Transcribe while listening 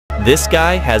This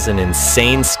guy has an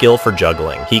insane skill for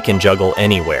juggling. He can juggle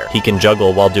anywhere. He can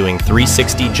juggle while doing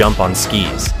 360 jump on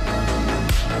skis.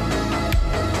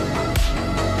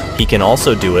 He can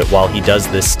also do it while he does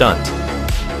this stunt.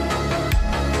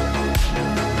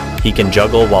 He can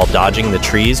juggle while dodging the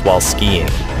trees while skiing.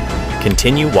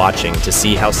 Continue watching to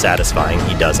see how satisfying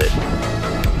he does it.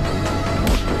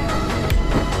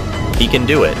 He can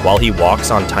do it while he walks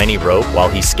on tiny rope, while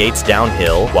he skates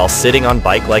downhill, while sitting on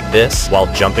bike like this,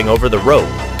 while jumping over the rope,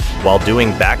 while doing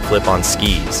backflip on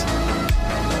skis,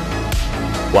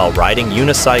 while riding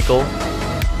unicycle,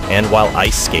 and while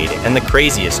ice skating, and the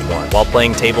craziest one, while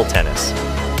playing table tennis.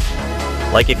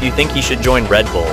 Like if you think he should join Red Bull,